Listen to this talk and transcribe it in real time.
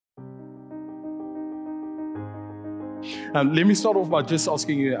Let me start off by just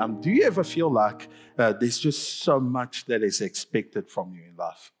asking you, do you ever feel like there's just so much that is expected from you in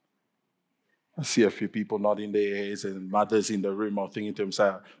life? I see a few people nodding their heads and mothers in the room are thinking to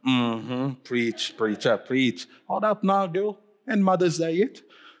themselves, preach, preacher, preach. Hold up now, girl. And Mother's Day yet?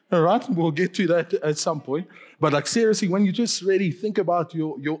 All right, we'll get to that at some point. But like seriously, when you just really think about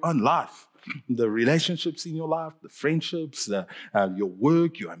your own life, the relationships in your life, the friendships, your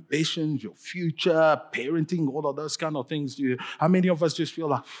work, your ambitions, your future, parenting, all of those kind of things, how many of us just feel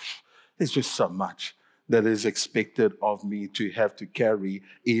like there's just so much that is expected of me to have to carry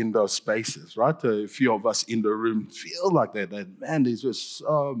in those spaces, right? A few of us in the room feel like that man, there's just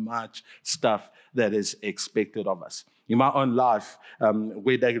so much stuff that is expected of us. In my own life,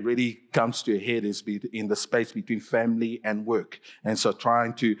 where that really comes to a head is in the space between family and work. And so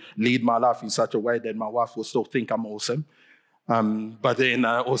trying to lead my life in such a way that my wife will still think I'm awesome. But then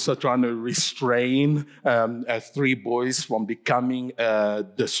also trying to restrain 3 boys from becoming a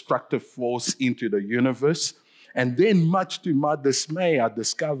destructive force into the universe. And then, much to my dismay, I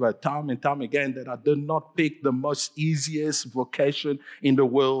discovered time and time again that I did not pick the most easiest vocation in the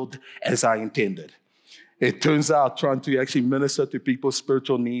world as I intended. It turns out trying to actually minister to people's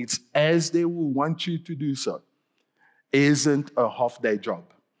spiritual needs as they will want you to do so isn't a half-day job,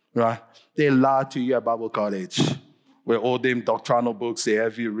 right? They lie to you at Bible college, where all them doctrinal books they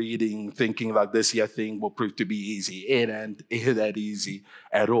have you reading, thinking like this here thing will prove to be easy. It ain't that easy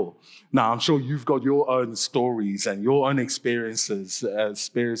at all. Now, I'm sure you've got your own stories and your own experiences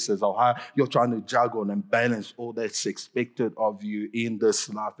of how you're trying to juggle and balance all that's expected of you in this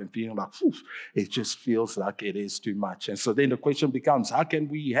life and feeling like, it just feels like it is too much. And so then the question becomes, how can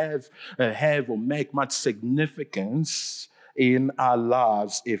we have or make much significance in our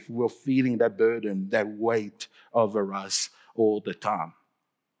lives if we're feeling that burden, that weight over us all the time?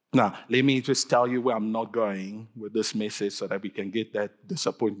 Now, let me just tell you where I'm not going with this message so that we can get that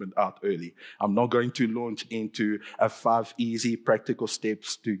disappointment out early. I'm not going to launch into a 5 easy practical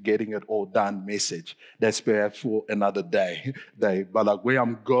steps to getting it all done message. That's perhaps for another day. But like where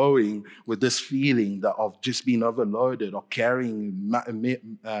I'm going with this feeling of just being overloaded or carrying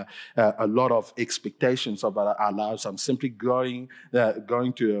a lot of expectations of our lives, I'm simply going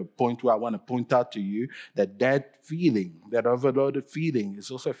to a point where I want to point out to you that feeling, that overloaded feeling, is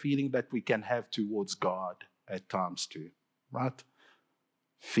also a feeling that we can have towards God at times too, right?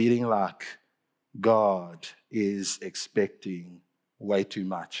 Feeling like God is expecting way too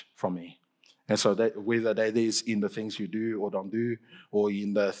much from me. And so that whether that is in the things you do or don't do, or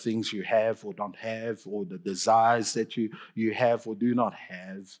in the things you have or don't have, or the desires that you have or do not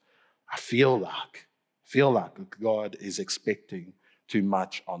have, I feel like God is expecting too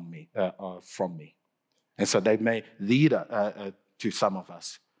much on me, from me. And so they may lead to some of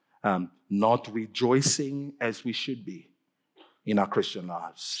us not rejoicing as we should be in our Christian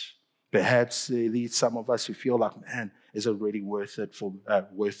lives. Perhaps they lead some of us who feel like, man, is it really worth it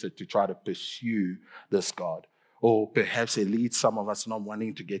to try to pursue this God? Or perhaps it leads some of us not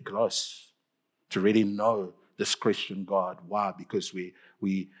wanting to get close, to really know this Christian God. Why? Because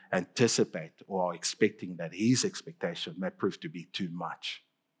we anticipate or are expecting that his expectation may prove to be too much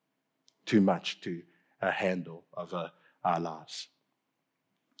to handle of our lives.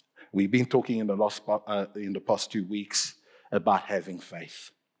 We've been talking in the past 2 weeks about having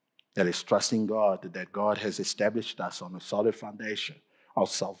faith. That is trusting God, that God has established us on a solid foundation of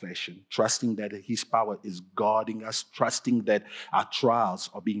salvation, trusting that his power is guarding us, trusting that our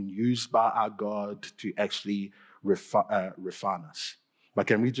trials are being used by our God to actually refine us. But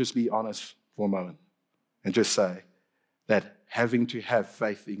can we just be honest for a moment and just say that having to have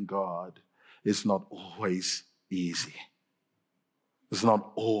faith in God is not always easy. It's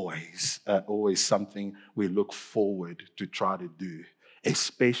not always something we look forward to try to do,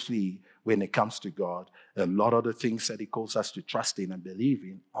 especially when it comes to God. A lot of the things that he calls us to trust in and believe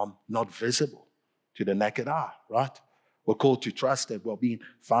in are not visible to the naked eye, right? We're called to trust that we're being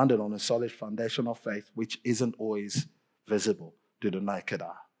founded on a solid foundation of faith, which isn't always visible to the naked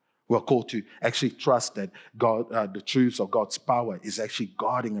eye. We're called to actually trust that God, the truths of God's power is actually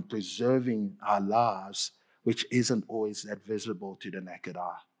guarding and preserving our lives, which isn't always that visible to the naked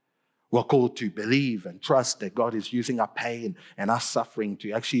eye. We're called to believe and trust that God is using our pain and our suffering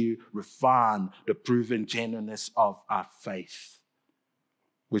to actually refine the proven genuineness of our faith,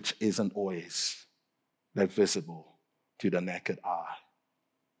 which isn't always that visible to the naked eye.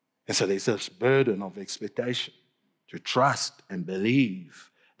 And so there's this burden of expectation to trust and believe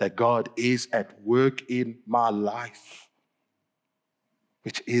that God is at work in my life,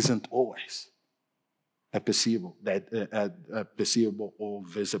 which isn't always perceivable or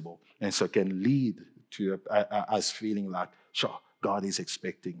visible, and so can lead us feeling like, sure, God is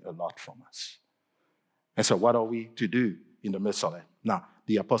expecting a lot from us. And so what are we to do in the midst of that? Now,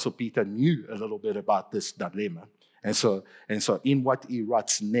 the Apostle Peter knew a little bit about this dilemma. And so in what he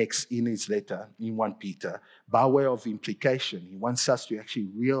writes next in his letter, in 1 Peter, by way of implication, he wants us to actually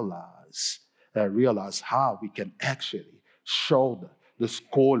realize how we can actually shoulder this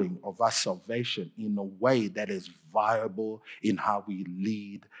calling of our salvation in a way that is viable in how we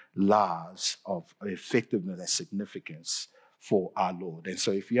lead lives of effectiveness and significance for our Lord. And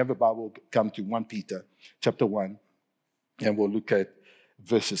so if you have a Bible, come to 1 Peter chapter 1, and we'll look at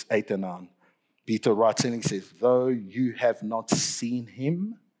verses 8 and 9. Peter writes and he says, though you have not seen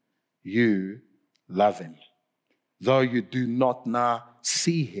him, you love him. Though you do not now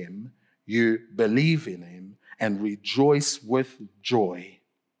see him, you believe in him and rejoice with joy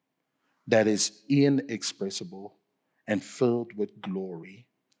that is inexpressible and filled with glory,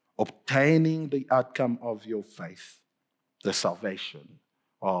 obtaining the outcome of your faith, the salvation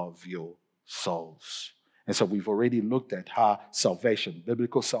of your souls. And so we've already looked at how salvation,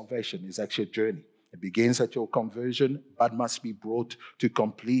 biblical salvation, is actually a journey. It begins at your conversion, but must be brought to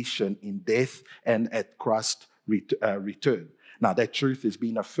completion in death and at Christ's return. Now, that truth is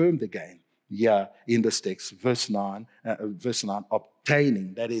being affirmed again here in this text, verse 9,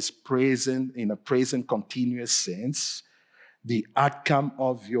 obtaining, that is present in a present continuous sense, the outcome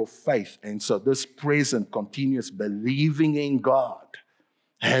of your faith. And so this present continuous believing in God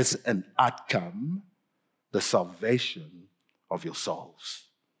has an outcome, the salvation of your souls.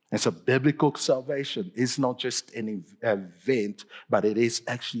 And so biblical salvation is not just an event, but it is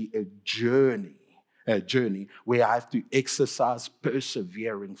actually a journey where I have to exercise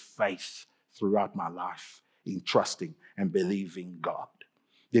persevering faith throughout my life in trusting and believing God.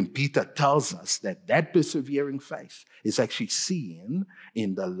 Then Peter tells us that persevering faith is actually seen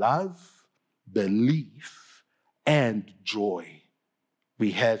in the love, belief, and joy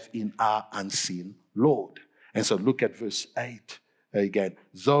we have in our unseen Lord. And so look at verse 8 again.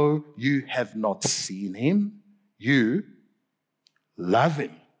 Though you have not seen him, you love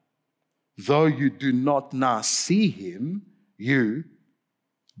him. Though you do not now see him, you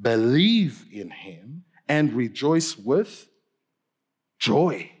believe in him and rejoice with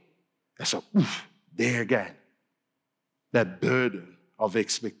joy. And so, there again, that burden of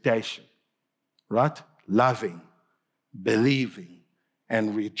expectation, right? Loving, believing,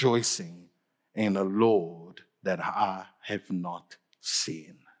 and rejoicing in a Lord that I have not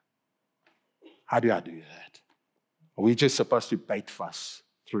seen. How do I do that? Are we just supposed to bait fuss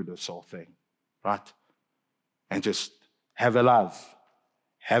through this whole thing, right? And just have a love,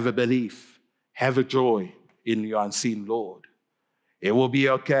 have a belief, have a joy in your unseen Lord. It will be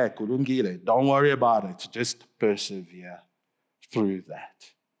okay. Kulungile. Don't worry about it. Just persevere through that.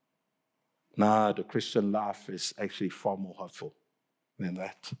 Now, the Christian life is actually far more hopeful than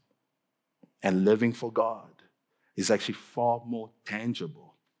that. And living for God is actually far more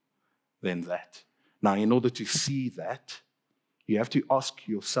tangible than that. Now, in order to see that, you have to ask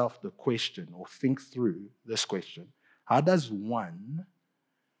yourself the question or think through this question. How does one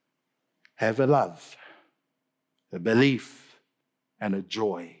have a love, a belief, and a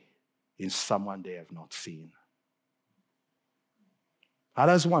joy in someone they have not seen? How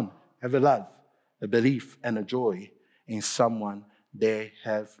does one have a love, a belief, and a joy in someone they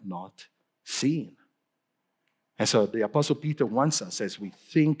have not seen? And so the Apostle Peter wants us, as we're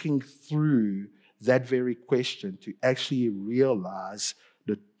thinking through that very question, to actually realize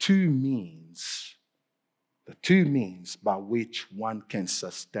the two means by which one can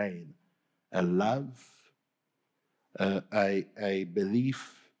sustain a love, a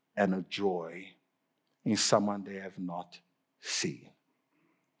belief, and a joy in someone they have not seen.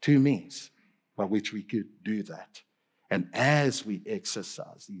 Two means by which we could do that. And as we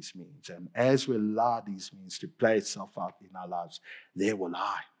exercise these means, and as we allow these means to play itself out in our lives, there will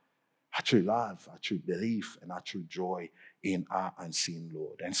lie our true love, our true belief, and our true joy in our unseen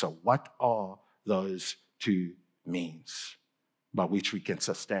Lord. And so what are those two means by which we can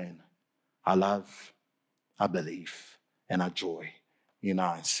sustain our love, our belief, and our joy in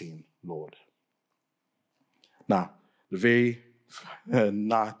our unseen Lord? Now, the very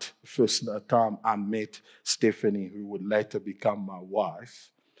first time I met Stephanie, who would later become my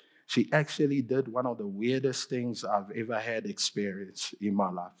wife, she actually did one of the weirdest things I've ever had experience in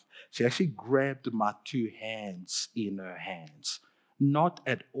my life. She actually grabbed my two hands in her hands. Not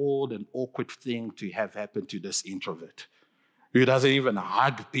at all an awkward thing to have happen to this introvert, who doesn't even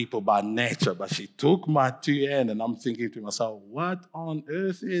hug people by nature, but she took my two hands, and I'm thinking to myself, what on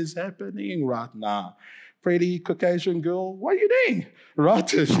earth is happening right now? pretty Caucasian girl, what are you doing?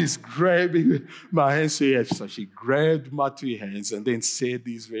 Right? And she's grabbing my hands. So she grabbed my two hands and then said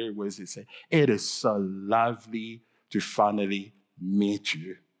these very words. She said, it is so lovely to finally meet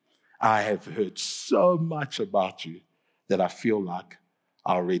you. I have heard so much about you that I feel like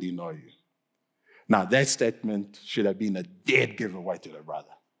I already know you. Now, that statement should have been a dead giveaway to the brother.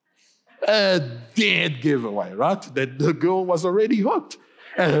 A dead giveaway, right? That the girl was already hooked,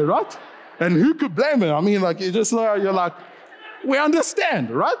 right? And who could blame her? I mean, like, you're like, we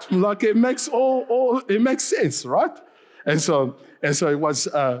understand, right? Like, it makes it makes sense, right? And so it was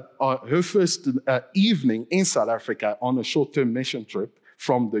her first evening in South Africa on a short-term mission trip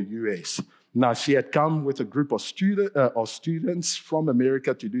from the US. Now, she had come with a group of students from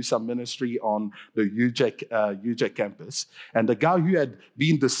America to do some ministry on the UJ campus. And the guy who had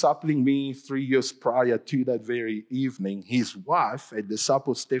been discipling me 3 years prior to that very evening, his wife had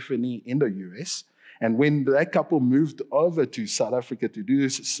discipled Stephanie in the US. And when that couple moved over to South Africa to do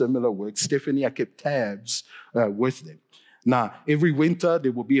similar work, Stephanie kept tabs with them. Now, every winter,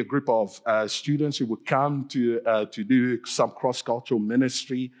 there will be a group of students who would come to do some cross-cultural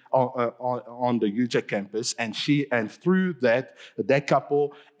ministry on the UJ campus. And through that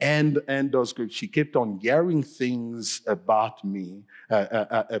couple and those groups, she kept on hearing things about me.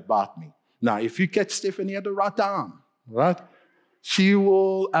 Now, if you catch Stephanie at the right time, right, she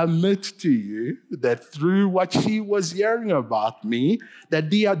will admit to you that through what she was hearing about me,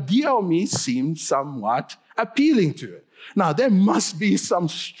 that the idea of me seemed somewhat appealing to her. Now, there must be some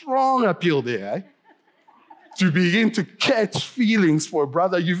strong appeal there, to begin to catch feelings for a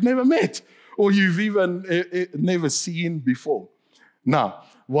brother you've never met or you've even never seen before. Now,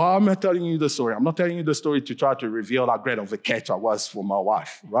 why am I telling you the story? I'm not telling you the story to try to reveal how great of a catch I was for my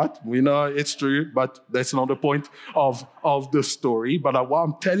wife, right? We know it's true, but that's not the point of the story. But why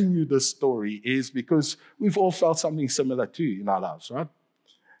I'm telling you the story is because we've all felt something similar too in our lives,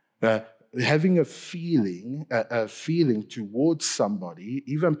 right? Having a feeling towards somebody,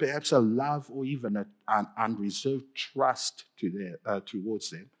 even perhaps a love or even an unreserved trust towards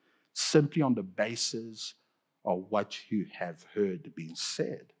them, simply on the basis of what you have heard being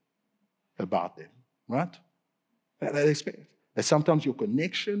said about them, right? That sometimes your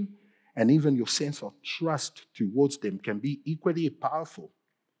connection and even your sense of trust towards them can be equally powerful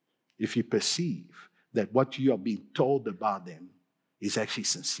if you perceive that what you are being told about them is actually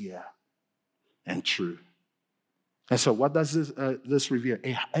sincere and true. And so what does this reveal?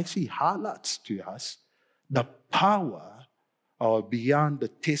 It actually highlights to us the power beyond the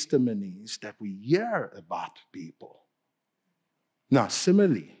testimonies that we hear about people. Now,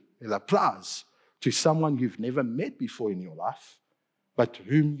 similarly, it applies to someone you've never met before in your life, but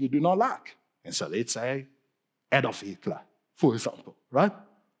whom you do not like. And so let's say Adolf Hitler, for example, right?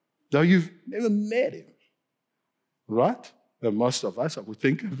 Though you've never met him, right? And most of us, I would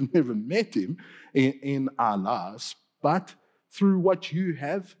think, have never met him in our lives, but through what you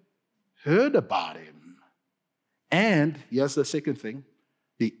have heard about him. And here's the second thing,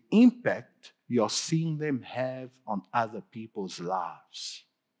 the impact you're seeing them have on other people's lives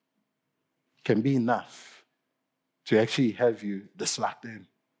can be enough to actually have you dislike them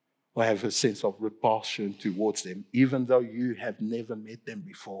or have a sense of repulsion towards them, even though you have never met them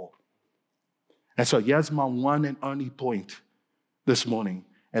before. And so here's my one and only point this morning,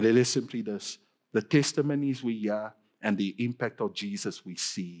 and it is simply this: the testimonies we hear and the impact of Jesus we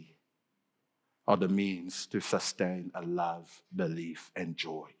see are the means to sustain a love, belief, and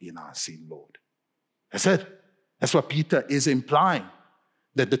joy in our sin, Lord. That's it. That's what Peter is implying,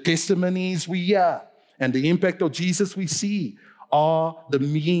 that the testimonies we hear and the impact of Jesus we see are the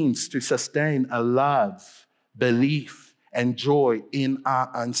means to sustain a love, belief, and joy in our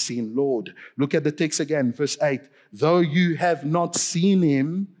unseen Lord. Look at the text again, verse 8. Though you have not seen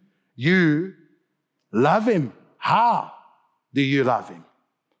him, you love him. How do you love him?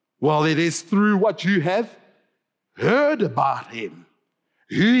 Well, it is through what you have heard about him,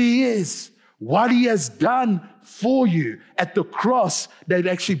 who he is, what he has done for you at the cross, that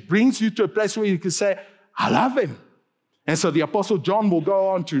actually brings you to a place where you can say, I love him. And so the Apostle John will go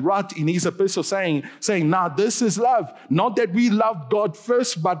on to write in his epistle saying, now this is love. Not that we loved God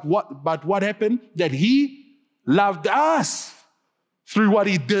first, but what happened? That he loved us through what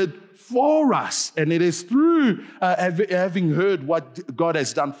he did for us. And it is through having heard what God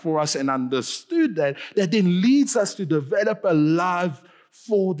has done for us and understood that then leads us to develop a love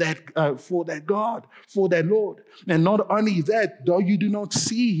for that God, for that Lord. And not only that, though you do not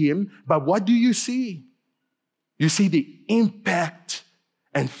see him, but what do you see? You see the impact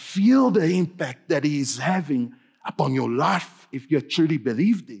and feel the impact that he is having upon your life if you truly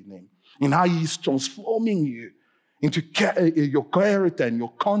believed in him. in how he's transforming you into your character and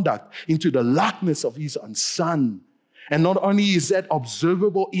your conduct into the likeness of his own Son. And not only is that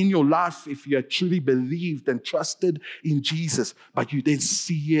observable in your life if you have truly believed and trusted in Jesus, but you then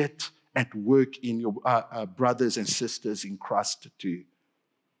see it at work in your brothers and sisters in Christ too.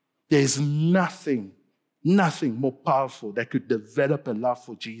 There's nothing more powerful that could develop a love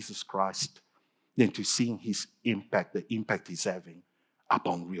for Jesus Christ than to see his impact, the impact he's having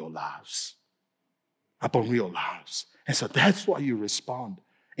upon real lives. Upon real lives. And so that's why you respond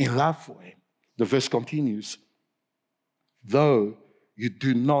in love for him. The verse continues, though you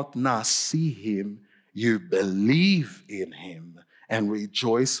do not now see him, you believe in him and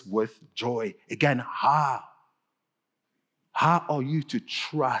rejoice with joy. Again, how? How are you to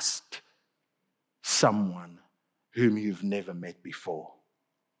trust someone whom you've never met before?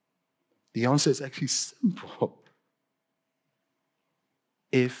 The answer is actually simple.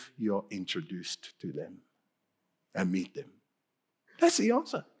 If you're introduced to them and meet them. That's the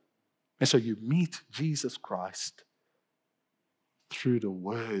answer. And so you meet Jesus Christ through the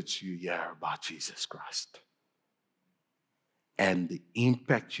words you hear about Jesus Christ and the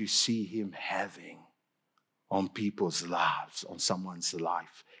impact you see him having on people's lives, on someone's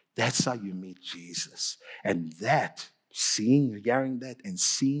life. That's how you meet Jesus. And that, hearing that and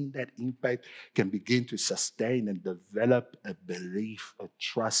seeing that impact can begin to sustain and develop a belief, a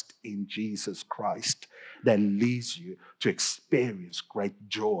trust in Jesus Christ that leads you to experience great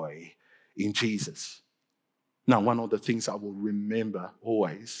joy in Jesus. Now, one of the things I will remember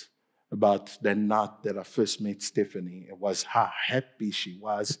always about the night that I first met Stephanie was how happy she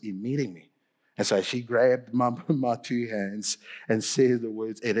was in meeting me. And so she grabbed my two hands and said the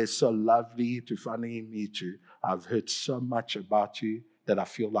words, "It is so lovely to finally meet you. I've heard so much about you that I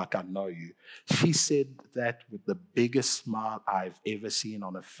feel like I know you." She said that with the biggest smile I've ever seen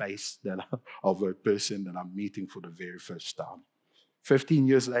on a face of a person that I'm meeting for the very first time. 15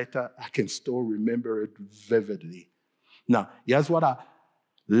 years later, I can still remember it vividly. Now, here's what I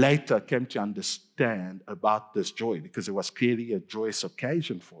later came to understand about this joy, because it was clearly a joyous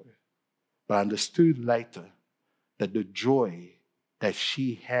occasion for her. But I understood later that the joy that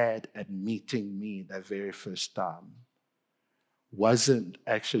she had at meeting me that very first time wasn't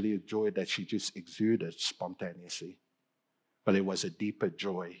actually a joy that she just exuded spontaneously, but it was a deeper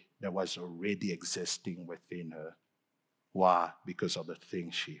joy that was already existing within her. Why? Because of the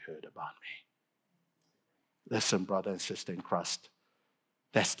things she heard about me. Listen, brother and sister in Christ,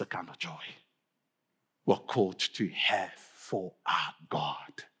 that's the kind of joy we're called to have for our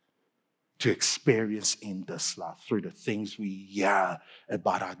God, to experience in this life through the things we hear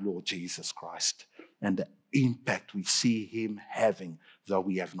about our Lord Jesus Christ and the impact we see him having, though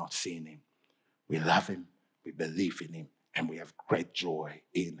we have not seen him. We love him, we believe in him, and we have great joy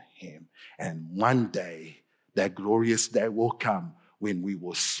in him. And one day, that glorious day will come when we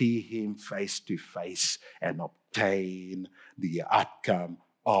will see him face to face and obtain the outcome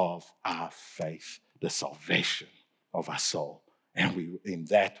of our faith, the salvation of our soul. And in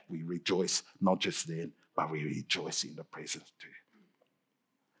that we rejoice, not just then, but we rejoice in the presence too.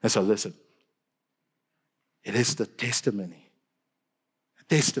 And so listen, it is the testimony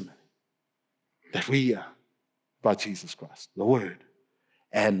that we hear about Jesus Christ, the Word,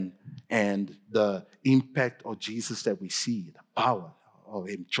 and the impact of Jesus that we see, the power of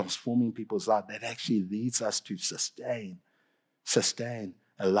him transforming people's lives, that actually leads us to sustain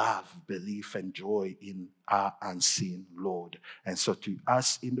a love, belief, and joy in our unseen Lord. And so to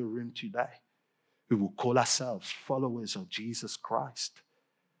us in the room today, who will call ourselves followers of Jesus Christ,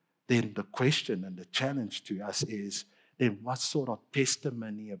 then the question and the challenge to us is, then what sort of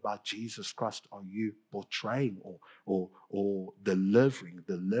testimony about Jesus Christ are you portraying or delivering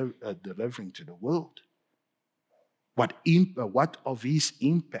to the world? What of his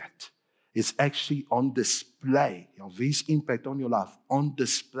impact is actually on display, of his impact on your life, on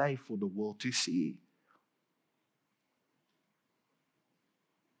display for the world to see?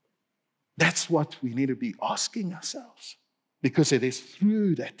 That's what we need to be asking ourselves. Because it is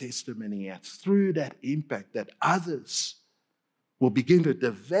through that testimony and through that impact that others will begin to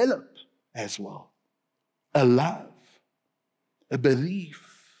develop as well a love, a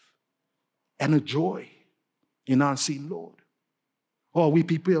belief, and a joy in our unseen Lord. Or we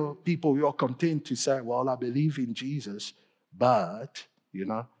people who are content to say, well, I believe in Jesus, but,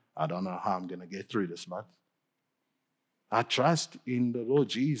 I don't know how I'm going to get through this month. I trust in the Lord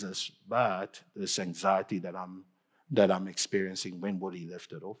Jesus, but this anxiety that I'm experiencing, when will he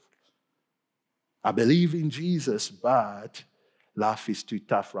lift it off? I believe in Jesus, but life is too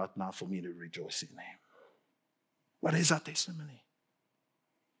tough right now for me to rejoice in him. What is our testimony?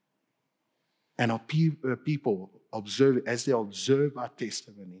 And our people observe, as they observe our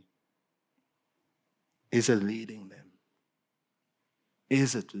testimony, is it leading them?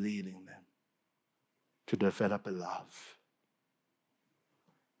 Is it leading them to develop a love,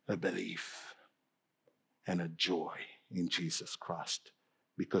 a belief, and a joy in Jesus Christ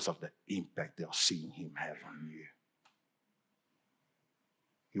because of the impact they're seeing him have on you?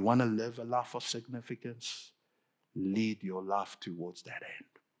 You want to live a life of significance? Lead your life towards that end.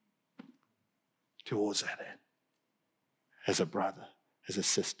 Towards that end. As a brother, as a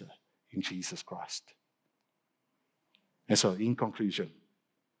sister in Jesus Christ. And so, in conclusion,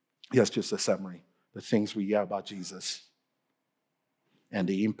 here's just a summary. The things we hear about Jesus and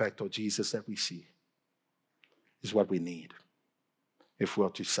the impact of Jesus that we see is what we need if we're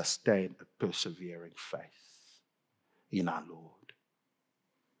to sustain a persevering faith in our Lord.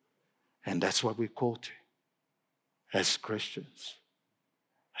 And that's what we're called to as Christians,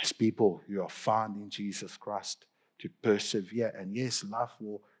 as people who are found in Jesus Christ, to persevere. And yes, life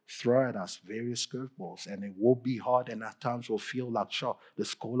will throw at us various curveballs, and it will be hard, and at times we'll feel like, sure, the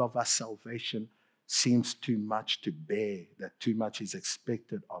scroll of our salvation seems too much to bear, that too much is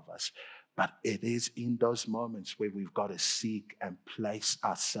expected of us. But it is in those moments where we've got to seek and place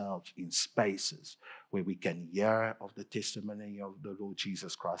ourselves in spaces where we can hear of the testimony of the Lord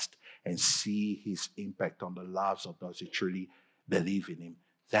Jesus Christ and see his impact on the lives of those who truly believe in him.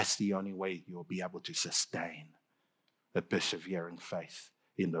 That's the only way you'll be able to sustain a persevering faith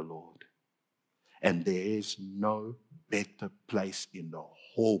in the Lord. And there is no better place in the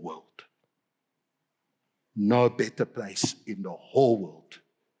whole world, no better place in the whole world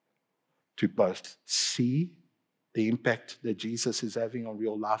to both see the impact that Jesus is having on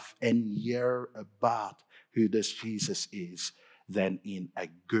real life and hear about who this Jesus is than in a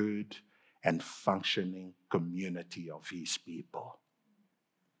good and functioning community of his people.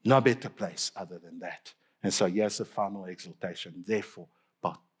 No better place other than that. And so here's the final exhortation. Therefore,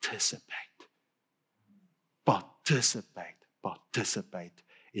 participate. Participate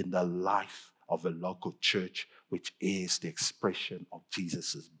in the life of a local church, which is the expression of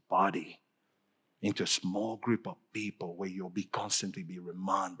Jesus' body, into a small group of people where you'll be constantly be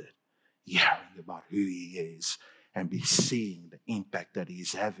reminded, hearing about who he is, and be seeing the impact that he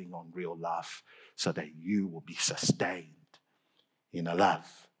is having on real life, so that you will be sustained in a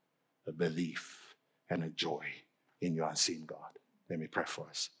love, a belief, and a joy in your unseen God. Let me pray for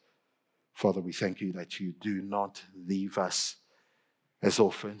us. Father, we thank you that you do not leave us as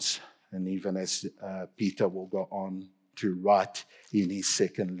orphans, and even as Peter will go on to write in his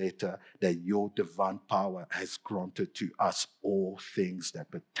second letter, that your divine power has granted to us all things that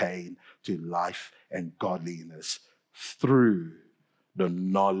pertain to life and godliness through the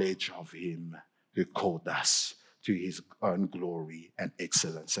knowledge of him who called us to his own glory and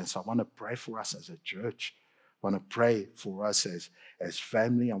excellence. And so I want to pray for us as a church. I want to pray for us as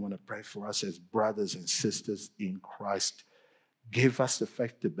family. I want to pray for us as brothers and sisters in Christ. Give us the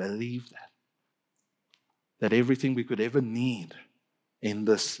faith to believe that everything we could ever need in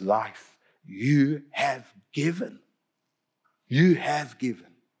this life, you have given. You have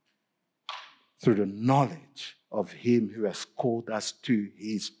given through the knowledge of him who has called us to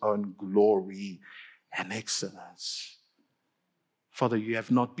his own glory and excellence. Father, you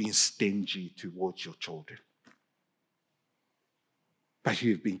have not been stingy towards your children, but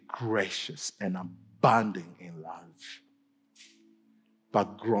you've been gracious and abounding in love by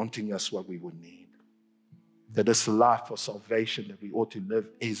granting us what we would need. That this life of salvation that we ought to live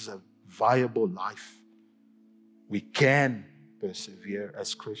is a viable life. We can persevere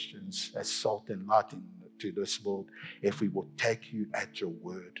as Christians, as salt and light into this world, if we will take you at your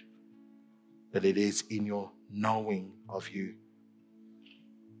word. That it is in your knowing of you,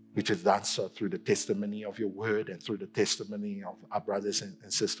 which is done so through the testimony of your word and through the testimony of our brothers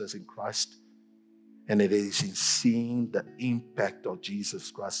and sisters in Christ. And it is in seeing the impact of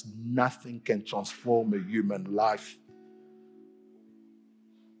Jesus Christ. Nothing can transform a human life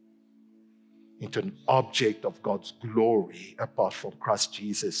into an object of God's glory apart from Christ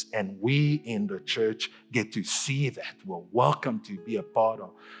Jesus. And we in the church get to see that. We're welcome to be a part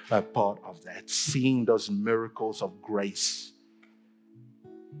of that, seeing those miracles of grace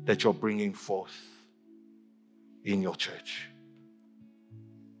that you're bringing forth in your church.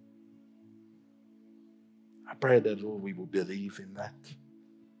 I pray that, Lord, we will believe in that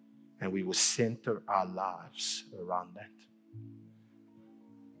and we will center our lives around that,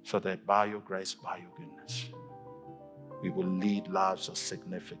 so that by your grace, by your goodness, we will lead lives of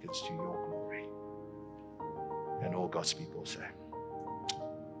significance to your glory. And all God's people say,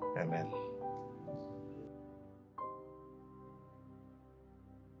 amen.